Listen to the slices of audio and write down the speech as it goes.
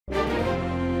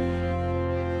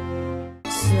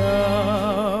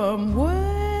Somewhere.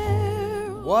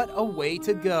 What a way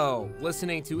to go,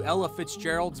 listening to Ella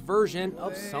Fitzgerald's version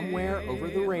of Somewhere Over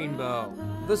the Rainbow.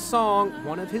 The song,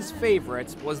 one of his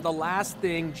favorites, was the last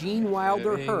thing Gene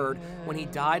Wilder heard when he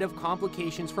died of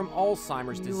complications from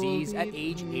Alzheimer's disease at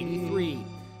age 83.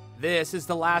 This is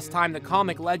the last time the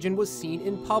comic legend was seen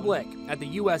in public, at the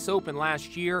US Open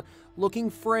last year, looking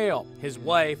frail, his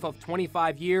wife of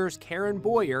 25 years, Karen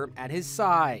Boyer, at his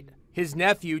side. His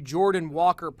nephew, Jordan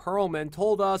Walker Perlman,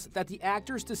 told us that the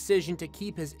actor's decision to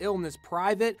keep his illness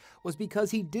private was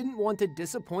because he didn't want to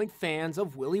disappoint fans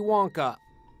of Willy Wonka.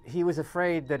 He was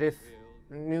afraid that if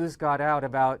news got out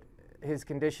about his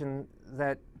condition,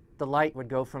 that the light would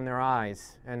go from their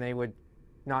eyes and they would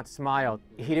not smile.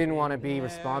 He didn't want to be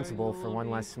responsible for one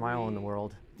less smile in the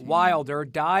world. Wilder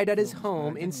died at his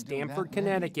home in Stamford,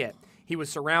 Connecticut. He was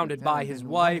surrounded by his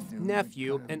wife,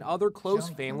 nephew, and other close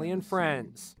family and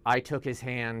friends. I took his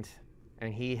hand,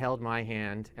 and he held my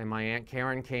hand, and my Aunt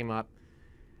Karen came up,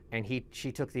 and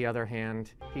she took the other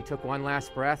hand. He took one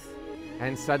last breath,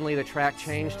 and suddenly the track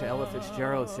changed to Ella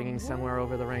Fitzgerald singing Somewhere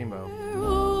Over the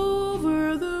Rainbow.